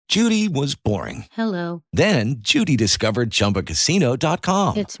Judy was boring. Hello. Then Judy discovered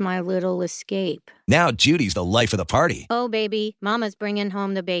ChumbaCasino.com. It's my little escape. Now Judy's the life of the party. Oh, baby, mama's bringing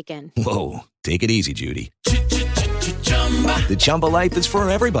home the bacon. Whoa, take it easy, Judy. The Chumba life is for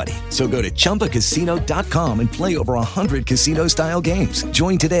everybody. So go to ChumbaCasino.com and play over 100 casino-style games.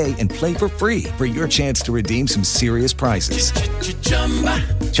 Join today and play for free for your chance to redeem some serious prizes.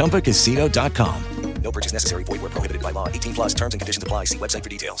 ChumbaCasino.com. No purchase necessary. Void where prohibited by law. 18 plus terms and conditions apply. See website for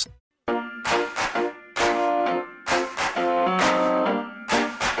details.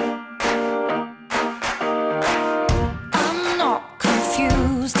 I'm not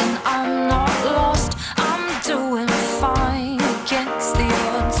confused and I'm not lost. I'm doing fine against the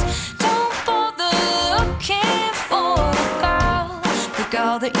odds. Don't bother looking for the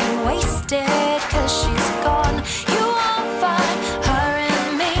girl that you wasted, 'cause she's gone. You won't find her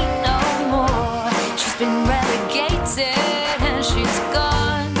in me no more. She's been relegated and she's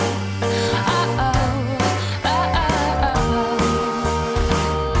gone.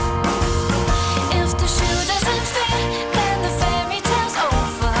 If the shoe doesn't fit, then the fairy tale's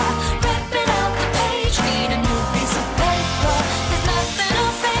over. Ripping out the page, need a new piece of paper. There's nothing to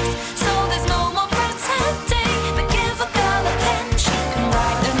fix, so there's no more pretending. But give a girl a pen, she can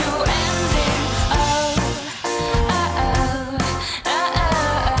write a new ending.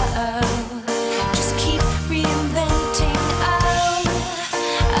 Just keep reinventing.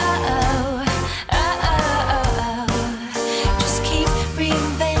 Just keep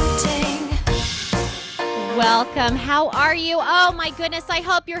reinventing. Welcome. How are you? Oh, my goodness. I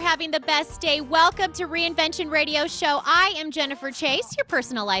hope you're having the best day. Welcome to Reinvention Radio Show. I am Jennifer Chase, your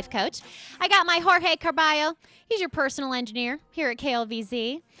personal life coach. I got my Jorge Carballo. He's your personal engineer here at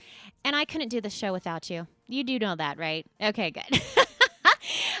KLVZ. And I couldn't do the show without you. You do know that, right? Okay, good.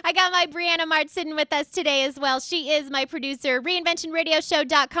 I got my Brianna Mart sitting with us today as well. She is my producer,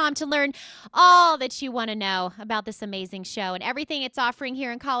 reinventionradioshow.com, to learn all that you want to know about this amazing show and everything it's offering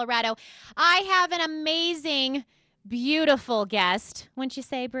here in Colorado. I have an amazing, beautiful guest. Wouldn't you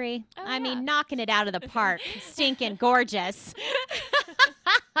say, Bri? I mean, knocking it out of the park. Stinking gorgeous.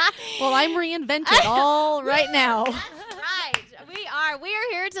 Well, I'm reinvented all right now. That's right. We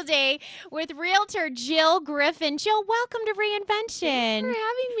are here today with Realtor Jill Griffin. Jill, welcome to Reinvention. Thanks for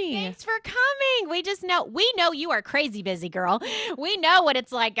having me. Thanks for coming. We know you are crazy busy, girl. We know what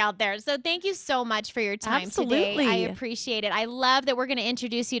it's like out there. So thank you so much for your time today. Absolutely. I appreciate it. I love that we're going to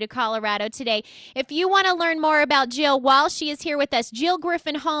introduce you to Colorado today. If you want to learn more about Jill while she is here with us,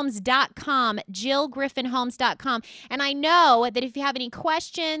 JillGriffinHomes.com, JillGriffinHomes.com. And I know that if you have any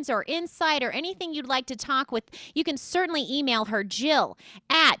questions or insight or anything you'd like to talk with, you can certainly email her, Jill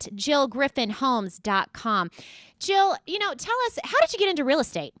at JillGriffinHomes.com. Jill, tell us, how did you get into real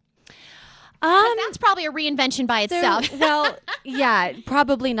estate? 'Cause that's probably a reinvention by itself. Well, yeah,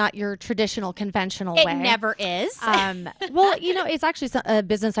 probably not your traditional conventional It way. never is. Well, it's actually a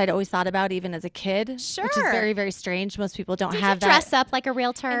business I'd always thought about even as a kid. Sure. Which is very, very strange. Most people don't Did have you that. dress up like a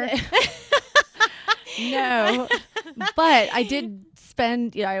realtor? No, but I did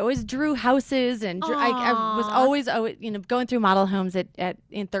spend. I always drew houses, and I was always, going through model homes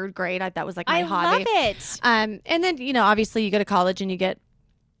in third grade. That was like my hobby. I love it. And then obviously you go to college and you get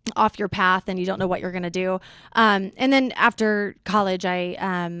off your path and you don't know what you're going to do. And then after college,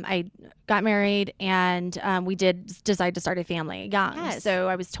 I got married and we did decide to start a family young. Yes. So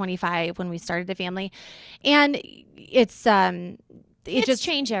I was 25 when we started a family, and it's It just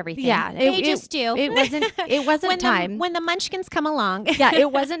change everything. Yeah, they just do. It wasn't when time. when the munchkins come along. Yeah,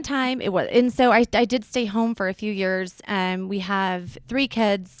 it wasn't time. And so I did stay home for a few years. We have 3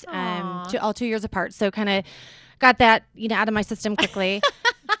 kids, all 2 years apart. So kind of got that out of my system quickly.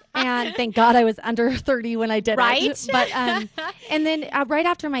 And thank God I was under 30 when I did right? it. But and then right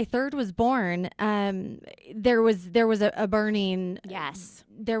after my third was born, there was a burning. Yes.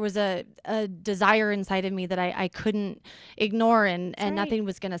 There was a desire inside of me that I couldn't ignore, and right. nothing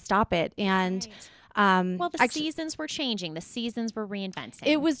was going to stop it. And well, the seasons were changing. The seasons were reinventing.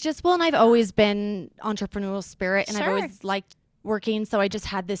 it was just, and I've always been entrepreneurial spirit, and I've Sure. always liked working. So I just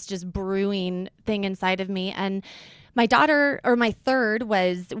had this just brewing thing inside of me. And my daughter, or my third,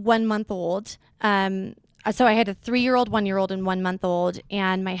 was 1 month old. So I had a 3-year-old, 1-year-old, and 1 month old.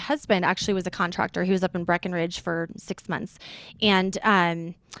 And my husband actually was a contractor. He was up in Breckenridge for 6 months. And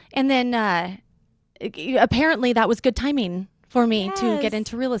then apparently that was good timing for me to get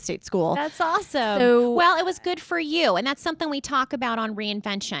into real estate school. That's awesome. So- well, it was good for you. And that's something we talk about on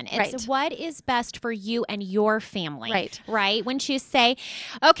Reinvention. It's Right. what is best for you and your family. Right. Right? When you say,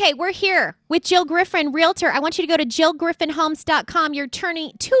 okay, we're here with Jill Griffin, Realtor. I want you to go to JillGriffinHomes.com. You're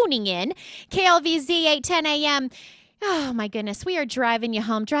tuning in, KLVZ 810 AM. Oh, my goodness. We are driving you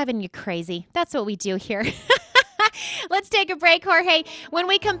home, driving you crazy. That's what we do here. Let's take a break, Jorge. When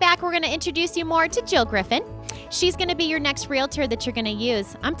we come back, we're going to introduce you more to Jill Griffin. She's going to be your next realtor that you're going to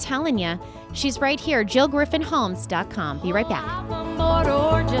use. I'm telling you, she's right here, JillGriffinHomes.com. Be right back.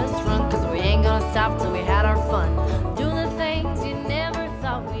 Or just run, 'cause we ain't gonna stop till we had our fun. Do the things you never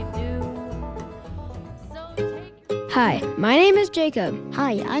thought we'd do. So take Hi, my name is Jacob.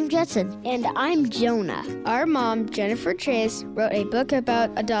 Hi, I'm Jetson. And I'm Jonah. Our mom, Jennifer Chase, wrote a book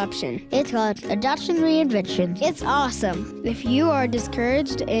about adoption. It's called Adoption Reinvention It's awesome. If you are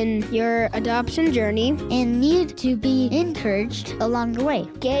discouraged in your adoption journey and need to be encouraged along the way.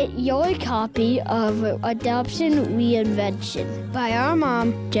 get your copy of Adoption Reinvention by our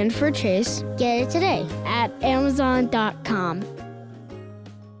mom, Jennifer Chase, Get it today. at Amazon.com.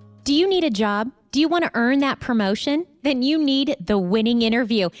 Do you need a job? Do you want to earn that promotion? Then you need the winning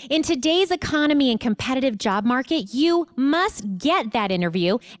interview. In today's economy and competitive job market, you must get that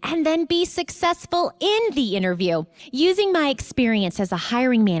interview and then be successful in the interview. Using my experience as a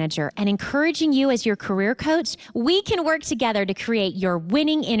hiring manager and encouraging you as your career coach, we can work together to create your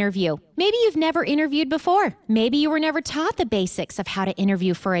winning interview. Maybe you've never interviewed before. Maybe you were never taught the basics of how to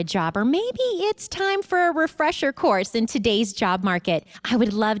interview for a job, or maybe it's time for a refresher course in today's job market. I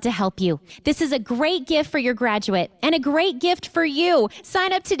would love to help you. This is a great gift for your graduate and a great gift for you.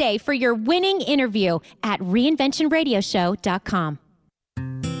 Sign up today for your winning interview at reinventionradioshow.com.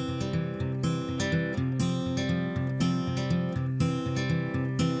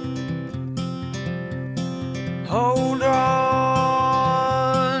 Hold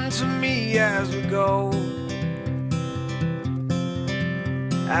on to me as we go,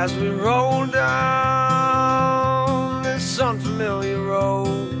 as we roll down this unfamiliar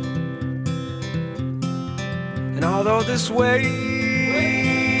road. And although this wave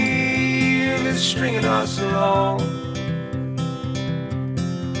is stringing us along,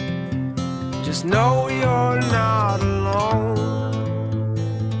 just know you're not alone.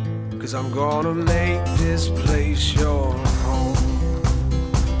 'Cause I'm gonna make this place your home.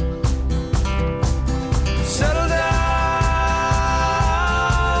 Settle down,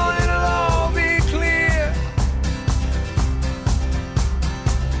 it'll all be clear.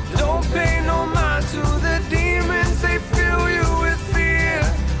 Don't pay no mind to the demons, they fill you with fear.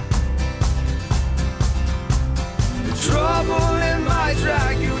 The trouble it might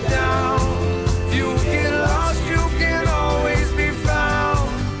drag you down. If you get lost, you can always be found.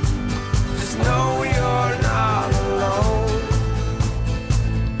 Just know you're not alone.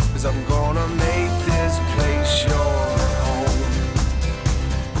 'Cause I'm gonna make this place your home.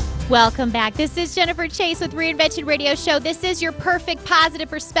 Welcome back. This is Jennifer Chase with Reinvention Radio Show. This is your perfect positive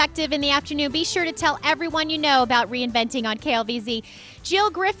perspective in the afternoon. Be sure to tell everyone you know about reinventing on KLVZ. Jill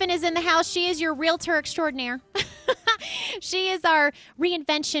Griffin is in the house. She is your realtor extraordinaire. She is our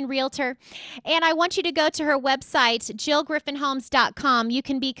reinvention realtor. And I want you to go to her website, JillGriffinHomes.com. You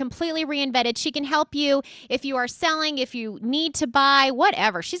can be completely reinvented. She can help you if you are selling, if you need to buy,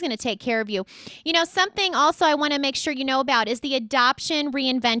 whatever. She's going to take care of you. You know, something also I want to make sure you know about is the Adoption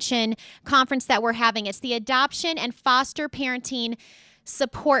Reinvention Conference that we're having. It's the Adoption and Foster Parenting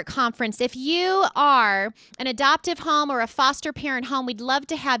Support Conference. If you are an adoptive home or a foster parent home, we'd love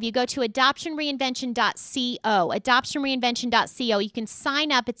to have you. Go to adoptionreinvention.co. Adoptionreinvention.co. You can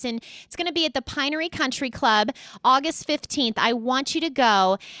sign up. It's going to be at the Pinery Country Club, August 15th. I want you to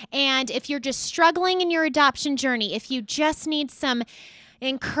go. And if you're just struggling in your adoption journey, if you just need some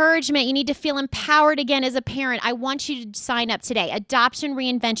encouragement, you need to feel empowered again as a parent, I want you to sign up today.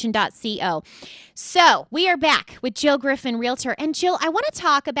 Adoptionreinvention.co. So we are back with Jill Griffin, realtor. And Jill, I want to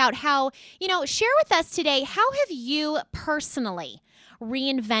talk about how, share with us today, how have you personally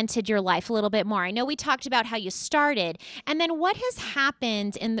reinvented your life a little bit more? I know we talked about how you started, and then what has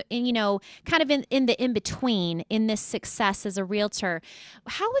happened in the in between in this success as a realtor.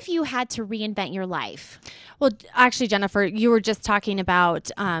 How have you had to reinvent your life? Well, actually, Jennifer, you were just talking about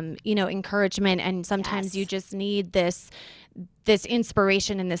encouragement, and sometimes you just need this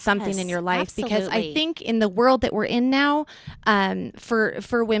inspiration and this something in your life. Absolutely. Because I think in the world that we're in now,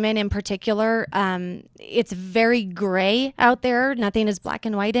 for women in particular, it's very gray out there. Nothing is black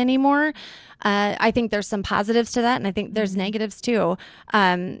and white anymore. I think there's some positives to that, and I think there's negatives too.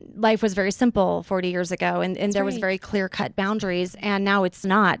 Life was very simple 40 years ago, and there was very clear-cut boundaries, and now it's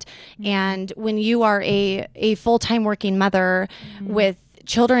not. And when you are a full-time working mother with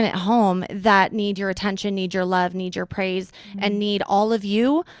children at home that need your attention, need your love, need your praise, and need all of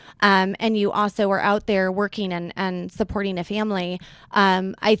you, and you also are out there working and supporting a family,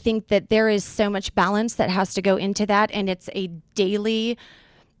 I think that there is so much balance that has to go into that, and it's a daily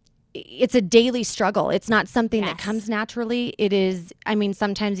it's a daily struggle. It's not something that Yes. comes naturally. It is, I mean,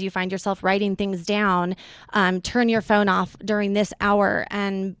 sometimes you find yourself writing things down, turn your phone off during this hour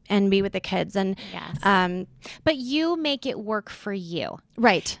and be with the kids. And Yes. But you make it work for you.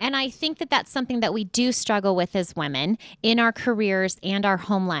 right. And I think that that's something that we do struggle with as women in our careers and our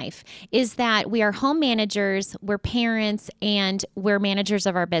home life is that we are home managers, we're parents, and we're managers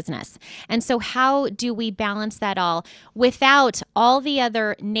of our business. And so how do we balance that all without all the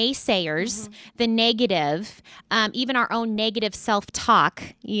other naysayers, the negative, even our own negative self-talk,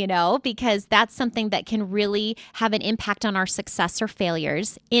 because that's something that can really have an impact on our success or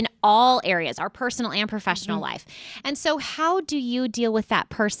failures in all areas, our personal and professional life. And so how do you deal with that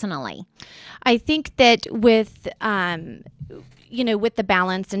personally? I think that with, with the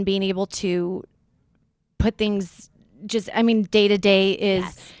balance and being able to put things day to day is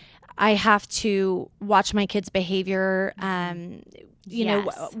Yes. I have to watch my kids' behavior.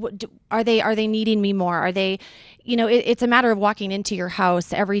 Yes. Are they needing me more? Are they, it's a matter of walking into your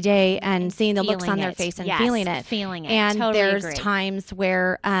house every day and seeing the looks Feeling on their it. face and Yes, feeling it. feeling it. And Totally there's agree. times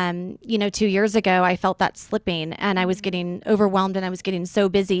where, 2 years ago, I felt that slipping and I was getting overwhelmed and I was getting so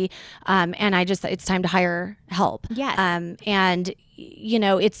busy. And it's time to hire help. Yes.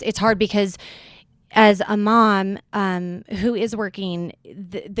 It's hard because as a mom who is working,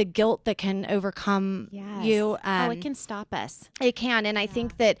 the guilt that can overcome Yes. you. It can stop us. It can. And I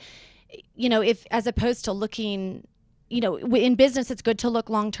think that, if as opposed to looking, in business, it's good to look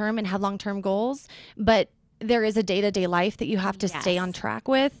long term and have long term goals, but there is a day to day life that you have to stay Yes. on track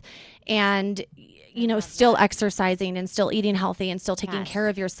with. And, still exercising and still eating healthy and still taking Yes. care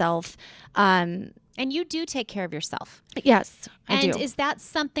of yourself. And you do take care of yourself. Yes, I And do. is that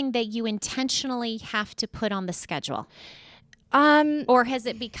something that you intentionally have to put on the schedule? Um, Or has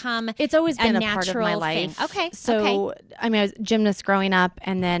it become It's always been a part of my natural life. thing? Okay. So, I mean, I was a gymnast growing up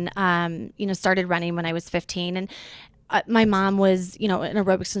and then, started running when I was 15. And my mom was, an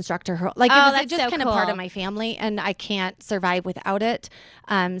aerobics instructor. It was that's just so kind of part cool. of my family and I can't survive without it.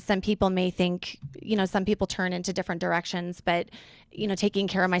 Some people may think, some people turn into different directions, but, taking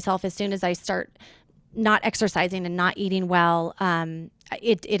care of myself as soon as I start not exercising and not eating well,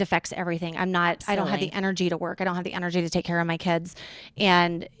 it affects everything. I don't have Absolutely. the energy to work. I don't have the energy to take care of my kids.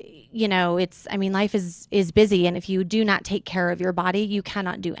 And, life is busy. And if you do not take care of your body, you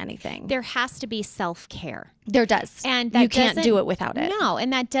cannot do anything. There has to be self-care. There does. And you that can't do doesn't- it without it. No,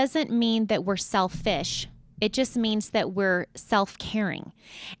 and that doesn't mean that we're selfish. It just means that we're self-caring.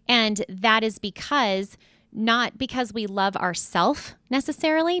 And that is not because we love ourselves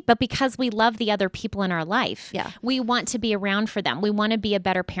necessarily, but because we love the other people in our life. Yeah. We want to be around for them. We want to be a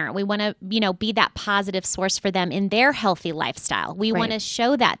better parent. We want to, be that positive source for them in their healthy lifestyle. We want to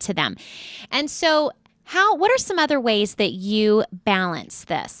show that to them. And so what are some other ways that you balance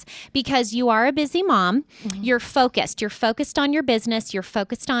this? Because you are a busy mom, you're focused. You're focused on your business. You're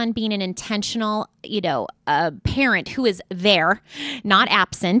focused on being an intentional, parent who is there, not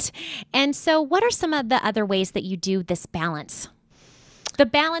absent. And so what are some of the other ways that you do this balance? The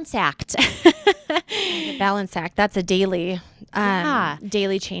balance act. The balance act. That's a daily,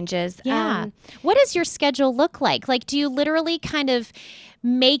 daily changes. Yeah. What does your schedule look like? Like, do you literally kind of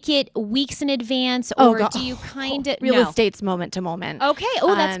make it weeks in advance, or God. do you kind of Real estate's moment to moment. Okay.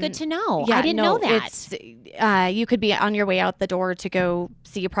 Oh, that's good to know. Yeah, I didn't know that. It's, you could be on your way out the door to go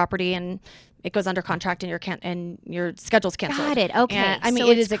see a property and it goes under contract and your schedule's canceled. Got it. Okay. And, So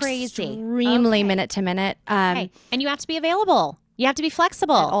it it's is crazy. extremely Okay. minute to minute. Okay. And you have to be available. You have to be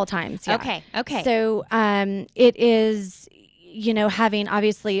flexible. At all times. Yeah. Okay. Okay. So it is, having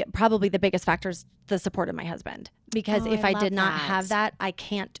obviously probably the biggest factor is the support of my husband. Because if I love did not that. have that, I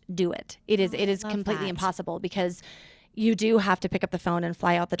can't do it. It is love completely that. impossible because you do have to pick up the phone and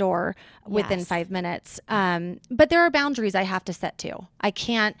fly out the door within Yes. 5 minutes. But there are boundaries I have to set too.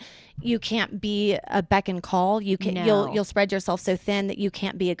 You can't be a beck and call. No. You'll spread yourself so thin that you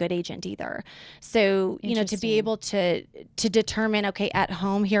can't be a good agent either. So, to Interesting. be able to determine, okay, at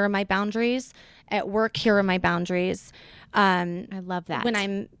home, here are my boundaries. At work, here are my boundaries. I love that.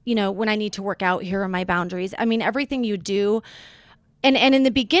 When when I need to work out, here are my boundaries. I mean, everything you do. And in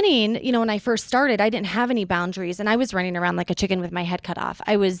the beginning, when I first started, I didn't have any boundaries and I was running around like a chicken with my head cut off.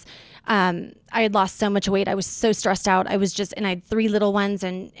 I had lost so much weight. I was so stressed out. I had 3 little ones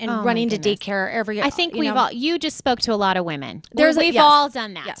and Oh, my running to goodness. daycare I think you just spoke to a lot of women. There's We've yes. all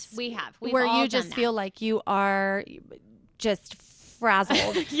done that. Yes. We have. We've where all you done just that. feel like you are just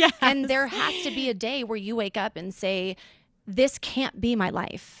frazzled. Yes. And there has to be a day where you wake up and say, this can't be my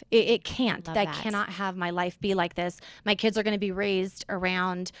life. It can't. Love I that. cannot have my life be like this. My kids are going to be raised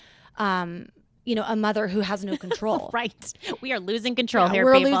around a mother who has no control. Right. We are losing control here,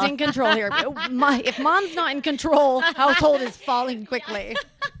 we're people. losing control here. If mom's not in control, household is falling quickly.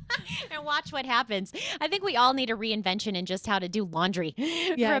 And watch what happens. I think we all need a reinvention in just how to do laundry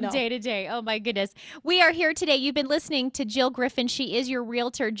from day to day. Oh, my goodness. We are here today. You've been listening to Jill Griffin. She is your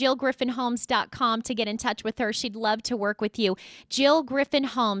realtor. JillGriffinHomes.com to get in touch with her. She'd love to work with you.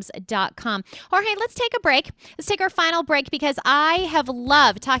 JillGriffinHomes.com. Jorge, let's take a break. Let's take our final break because I have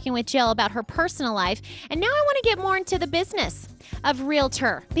loved talking with Jill about her personal life. And now I want to get more into the business of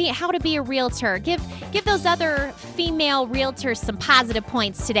realtor, how to be a realtor. Give those other female realtors some positive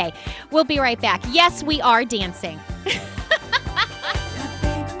points today. We'll be right back. Yes, we are dancing.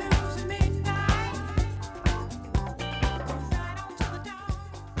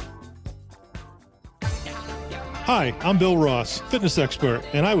 Hi, I'm Bill Ross, fitness expert,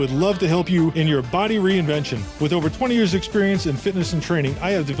 and I would love to help you in your body reinvention. With over 20 years experience in fitness and training,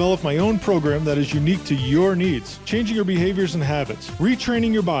 I have developed my own program that is unique to your needs, changing your behaviors and habits,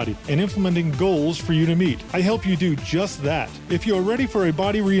 retraining your body, and implementing goals for you to meet. I help you do just that. If you are ready for a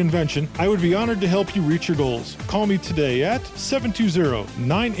body reinvention, I would be honored to help you reach your goals. Call me today at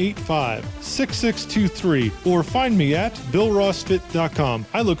 720-985-6623 or find me at BillRossFit.com.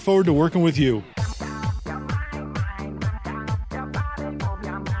 I look forward to working with you.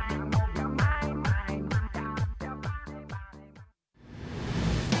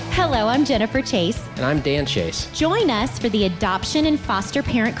 Hello, I'm Jennifer Chase. And I'm Dan Chase. Join us for the Adoption and Foster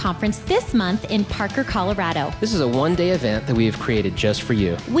Parent Conference this month in Parker, Colorado. This is a one-day event that we have created just for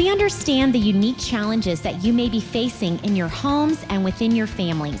you. We understand the unique challenges that you may be facing in your homes and within your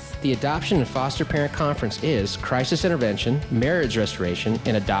families. The Adoption and Foster Parent Conference is crisis intervention, marriage restoration,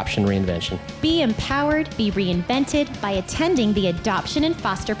 and adoption reinvention. Be empowered, be reinvented by attending the Adoption and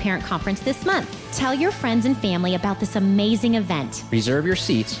Foster Parent Conference this month. Tell your friends and family about this amazing event. Reserve your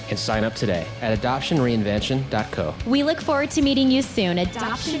seats and sign up today at adoptionreinvention.co. We look forward to meeting you soon.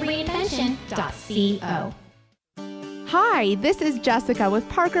 adoptionreinvention.co. Hi, this is Jessica with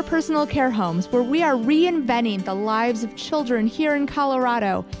Parker Personal Care Homes, where we are reinventing the lives of children here in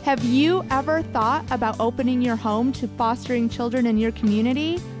Colorado. Have you ever thought about opening your home to fostering children in your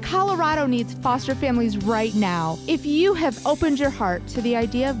community? Colorado needs foster families right now. If you have opened your heart to the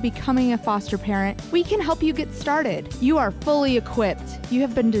idea of becoming a foster parent, we can help you get started. You are fully equipped. You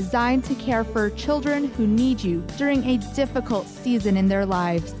have been designed to care for children who need you during a difficult season in their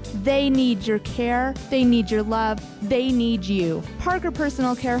lives. They need your care, they need your love, they need you. Parker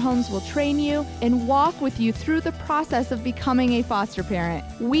Personal Care Homes will train you and walk with you through the process of becoming a foster parent.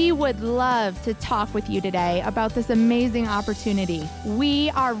 We would love to talk with you today about this amazing opportunity. We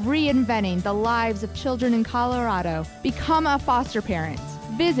are reinventing the lives of children in Colorado. Become a foster parent.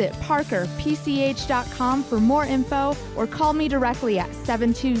 Visit parkerpch.com for more info or call me directly at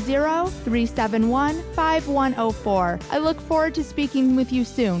 720-371-5104. I look forward to speaking with you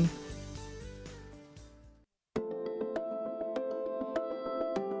soon.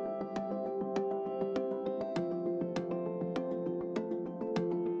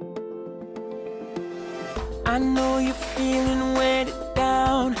 I know you're feeling weighted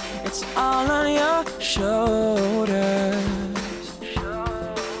down. It's all on your shoulders.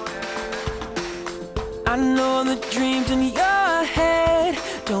 I know the dreams in your head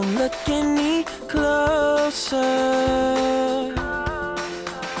don't look any closer.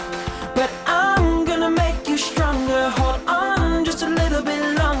 But I'm gonna make you stronger. Hold on just a little bit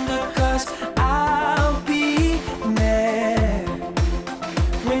longer, 'cause I'll be there.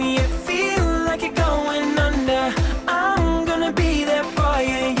 When you feel like you're going under, I'm gonna be there for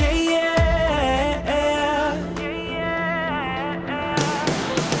you, yeah, yeah.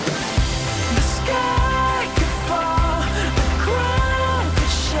 The sky could fall, the ground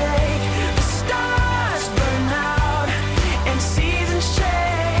could shake, the stars burn out, and seasons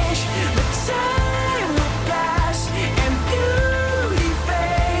change. But time will pass and beauty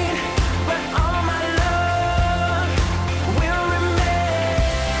fade, but all my love will remain.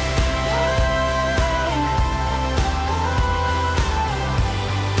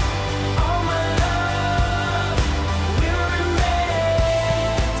 All my love will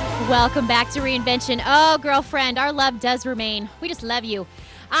remain. Welcome back to Reinvention. Oh, girlfriend, our love does remain. We just love you.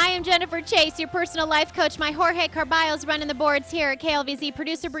 I am Jennifer Chase, your personal life coach. My Jorge Carballo's running the boards here at KLVZ.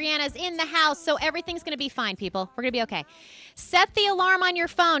 Producer Brianna's in the house, so everything's going to be fine, people. We're going to be okay. Set the alarm on your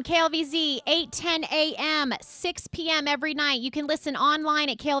phone, KLVZ, 8:10 a.m., 6 p.m. every night. You can listen online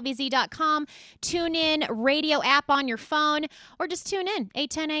at klvz.com, tune in, radio app on your phone, or just tune in,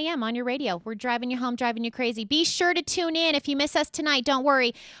 8:10 a.m. on your radio. We're driving you home, driving you crazy. Be sure to tune in. If you miss us tonight, don't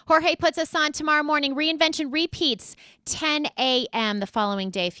worry. Jorge puts us on tomorrow morning. Reinvention repeats 10 a.m. the following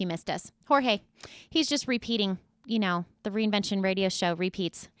day if you missed us. Jorge, he's just repeating, the Reinvention radio show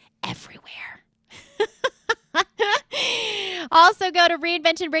repeats everywhere. Also, go to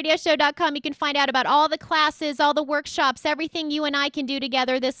reinventionradioshow.com. You can find out about all the classes, all the workshops, everything you and I can do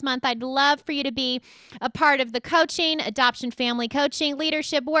together this month. I'd love for you to be a part of the coaching, adoption family coaching,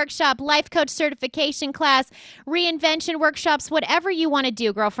 leadership workshop, life coach certification class, reinvention workshops, whatever you want to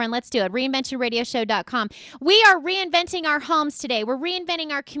do, girlfriend. Let's do it. Reinventionradioshow.com. We are reinventing our homes today. We're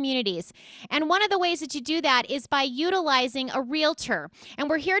reinventing our communities. And one of the ways that you do that is by utilizing a realtor. And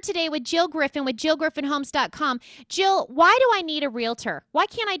we're here today with Jill Griffin with JillGriffinHomes.com. Jill, why do I need a realtor? Why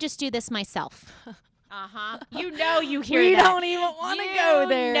can't I just do this myself? Uh-huh. You hear that. We don't even want to go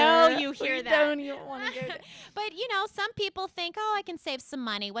there. You hear we that. Don't even want to go there. But, some people think, I can save some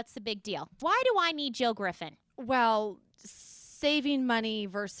money. What's the big deal? Why do I need Jill Griffin? Well, saving money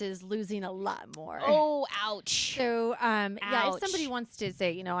versus losing a lot more. Oh, ouch. So, ouch. If somebody wants to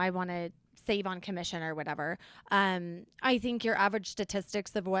say, I want to save on commission or whatever, I think your average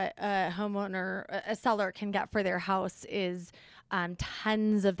statistics of what a homeowner, a seller can get for their house is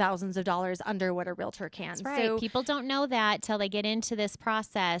tens of thousands of dollars under what a realtor can. That's right. So, people don't know that till they get into this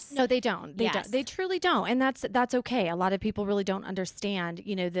process. No, they don't. They truly don't. And that's okay. A lot of people really don't understand,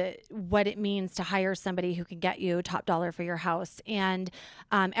 what it means to hire somebody who can get you top dollar for your house, and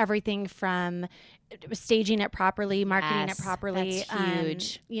everything from staging it properly, marketing it properly. That's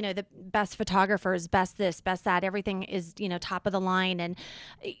huge. The best photographers, best this, best that. Everything is, top of the line. And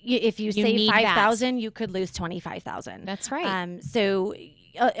if you save $5,000, you could lose $25,000. That's right. So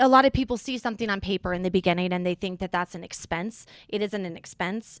a lot of people see something on paper in the beginning and they think that that's an expense. It isn't an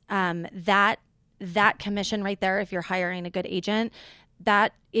expense. That commission right there, if you're hiring a good agent,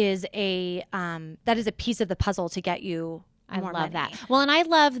 that is a piece of the puzzle to get you. I love that. Well, and I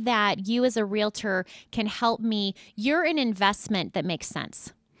love that you as a realtor can help me. You're an investment that makes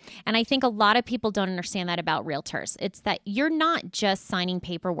sense. And I think a lot of people don't understand that about realtors. It's that you're not just signing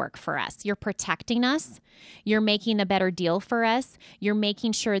paperwork for us. You're protecting us. You're making a better deal for us. You're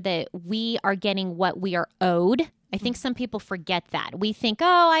making sure that we are getting what we are owed. I think some people forget that. We think,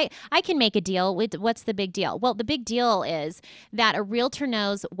 I can make a deal. What's the big deal? Well, the big deal is that a realtor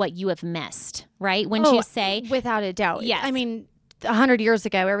knows what you have missed, right? When you say... Without a doubt. Yes. I mean, 100 years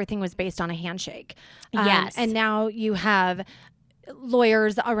ago, everything was based on a handshake. Yes. And now you have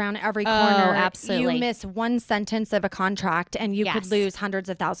lawyers around every corner. Oh, absolutely. You miss one sentence of a contract and you could lose hundreds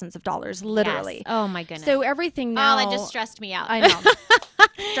of thousands of dollars, literally. Yes. Oh, my goodness. So everything now... that just stressed me out. I know.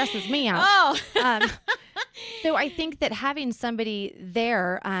 Stresses me out. Oh. So I think that having somebody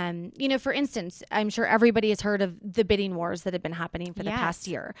there, for instance, I'm sure everybody has heard of the bidding wars that have been happening for the past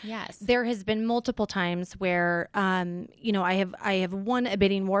year. Yes. There has been multiple times where, I have won a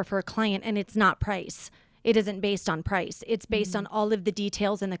bidding war for a client and it's not price. It isn't based on price. It's based on all of the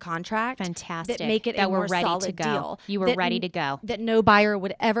details in the contract. Fantastic. That make it a more solid deal. You were ready to go. That no buyer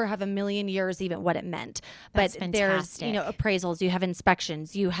would ever have a million years even what it meant. That's but fantastic. there's, appraisals, you have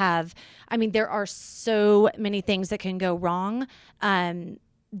inspections, you have, there are so many things that can go wrong.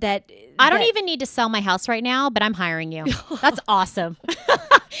 That I don't even need to sell my house right now, but I'm hiring you. That's awesome.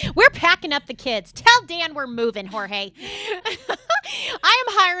 We're packing up the kids. Tell Dan we're moving, Jorge. I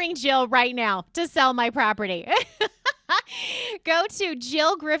am hiring Jill right now to sell my property. Go to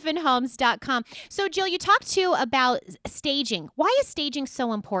JillGriffinHomes.com. So, Jill, you talked too about staging. Why is staging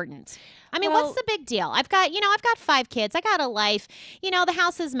so important? I mean, what's the big deal? I've got 5 kids. I got a life. The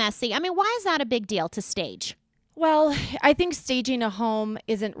house is messy. I mean, why is that a big deal to stage? Well, I think staging a home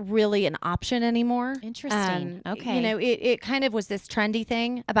isn't really an option anymore. Interesting. Okay. It kind of was this trendy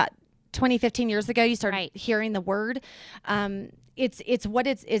thing about 20, 15 years ago. You started hearing the word. It's what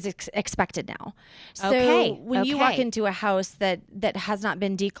is expected now. So when you walk into a house that has not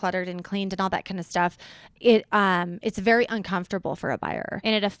been decluttered and cleaned and all that kind of stuff, it's very uncomfortable for a buyer.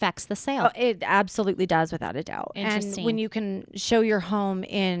 And it affects the sale. Oh, it absolutely does, without a doubt. Interesting. And when you can show your home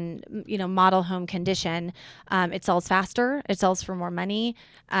in, model home condition, it sells faster. It sells for more money.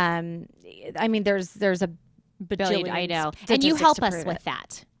 There's a bajillion. I know. And you help us with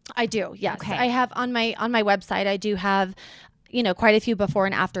that. I do. Yes. Okay. I have on my website, I do have, quite a few before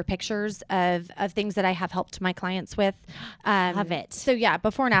and after pictures of things that I have helped my clients with. Love it. So yeah,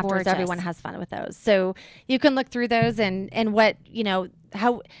 before and afters, everyone has fun with those. So you can look through those and what,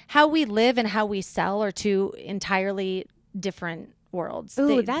 how we live and how we sell are two entirely different worlds.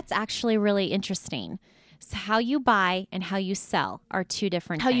 Ooh, that's actually really interesting. So how you buy and how you sell are two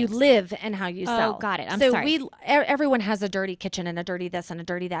different things. How you live and how you sell. Oh, got it. I'm so sorry. Everyone has a dirty kitchen and a dirty this and a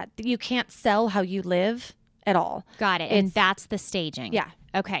dirty that. You can't sell how you live at all. Got it. And that's the staging. Yeah.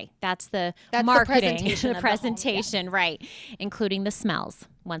 Okay. That's the the marketing. presentation. The presentation, right. Including the smells.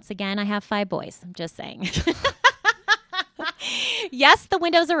 Once again, I have 5 boys. I'm just saying. Yes, the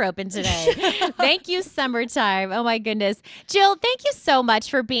windows are open today. Thank you, summertime. Oh, my goodness. Jill, thank you so much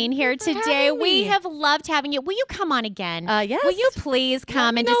for being here today. We have loved having you. Will you come on again? Yes. Will you please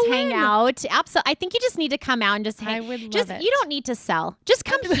come and just hang out? Absolutely. I think you just need to come out and just hang. I would love just, it. You don't need to sell. Just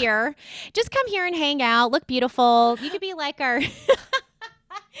come here. Just come here and hang out. Look beautiful. You could be like our...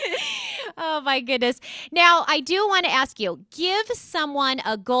 Oh, my goodness. Now, I do want to ask you, give someone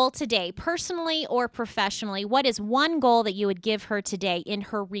a goal today, personally or professionally. What is one goal that you would give her today in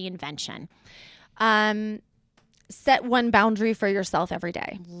her reinvention? Set one boundary for yourself every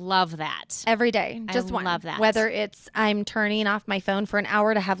day. Love that. Every day. Just one. Love that. Whether it's I'm turning off my phone for an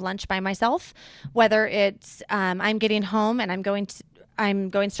hour to have lunch by myself, whether it's I'm getting home and I'm going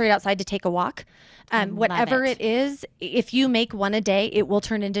straight outside to take a walk. Whatever it is, if you make one a day, it will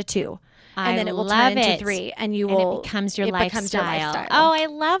turn into 2. And then it will turn into 3. And it becomes your lifestyle. Oh, I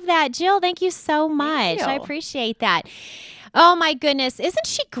love that. Jill, thank you so much. you. I appreciate that. Oh, my goodness. Isn't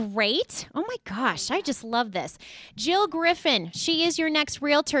she great? Oh, my gosh. I just love this. Jill Griffin. She is your next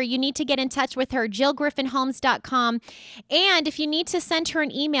realtor. You need to get in touch with her, jillgriffinhomes.com. And if you need to send her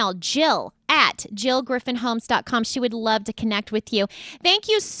an email, jill@jillgriffinhomes.com. She would love to connect with you. Thank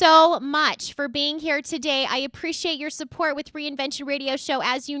you so much for being here today. I appreciate your support with Reinvention Radio Show.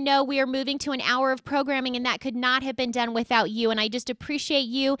 As you know, we are moving to an hour of programming, and that could not have been done without you. And I just appreciate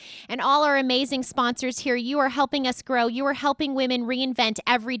you and all our amazing sponsors here. You are helping us grow. You are helping women reinvent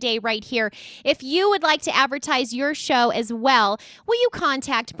every day right here. If you would like to advertise your show as well, will you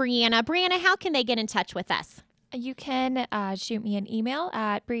contact Brianna? Brianna, how can they get in touch with us? You can shoot me an email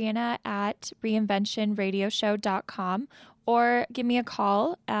at brianna@reinventionradioshow.com or give me a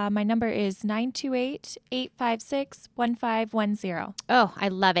call. My number is 928-856-1510. Oh, I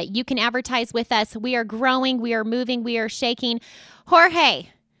love it. You can advertise with us. We are growing. We are moving. We are shaking. Jorge,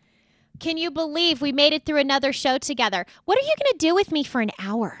 can you believe we made it through another show together? What are you going to do with me for an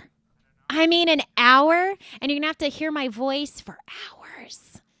hour? I mean, an hour? And you're going to have to hear my voice for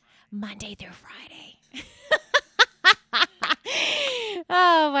hours, Monday through Friday.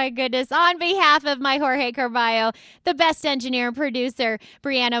 Oh, my goodness. On behalf of my Jorge Carballo, the best engineer and producer,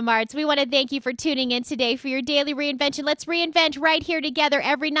 Brianna Martz, we want to thank you for tuning in today for your daily reinvention. Let's reinvent right here together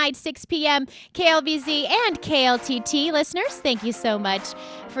every night, 6 p.m., KLVZ and KLTT. Listeners, thank you so much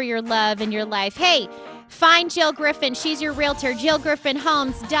for your love and your life. Hey, find Jill Griffin. She's your realtor,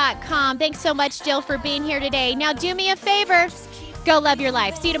 jillgriffinhomes.com. Thanks so much, Jill, for being here today. Now, do me a favor. Go love your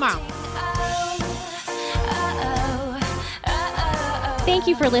life. See you tomorrow. Thank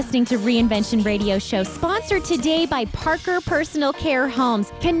you for listening to Reinvention Radio Show, sponsored today by Parker Personal Care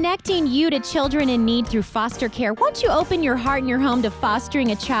Homes, connecting you to children in need through foster care. Won't you open your heart and your home to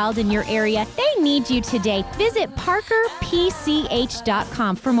fostering a child in your area? They need you today. Visit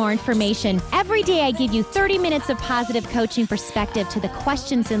parkerpch.com for more information. Every day I give you 30 minutes of positive coaching perspective to the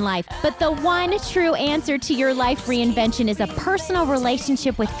questions in life. But the one true answer to your life reinvention is a personal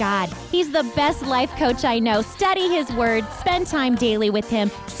relationship with God. He's the best life coach I know. Study His Word. Spend time daily with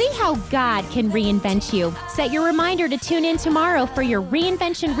Him. See how God can reinvent you. Set your reminder to tune in tomorrow for your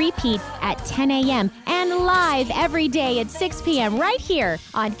reinvention repeat at 10 a.m. and live every day at 6 p.m. right here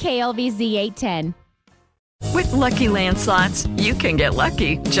on KLVZ 810. With Lucky Land Slots, you can get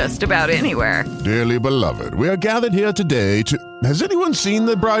lucky just about anywhere. Dearly beloved, we are gathered here today to... Has anyone seen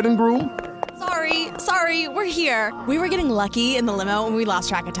the bride and groom? Sorry, we're here. We were getting lucky in the limo and we lost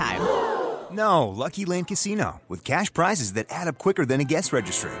track of time. No, Lucky Land Casino, with cash prizes that add up quicker than a guest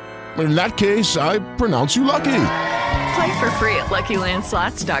registry. In that case, I pronounce you lucky. Play for free at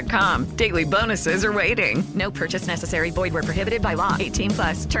LuckyLandSlots.com. Daily bonuses are waiting. No purchase necessary. Void where prohibited by law.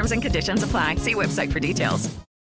 18+. Terms and conditions apply. See website for details.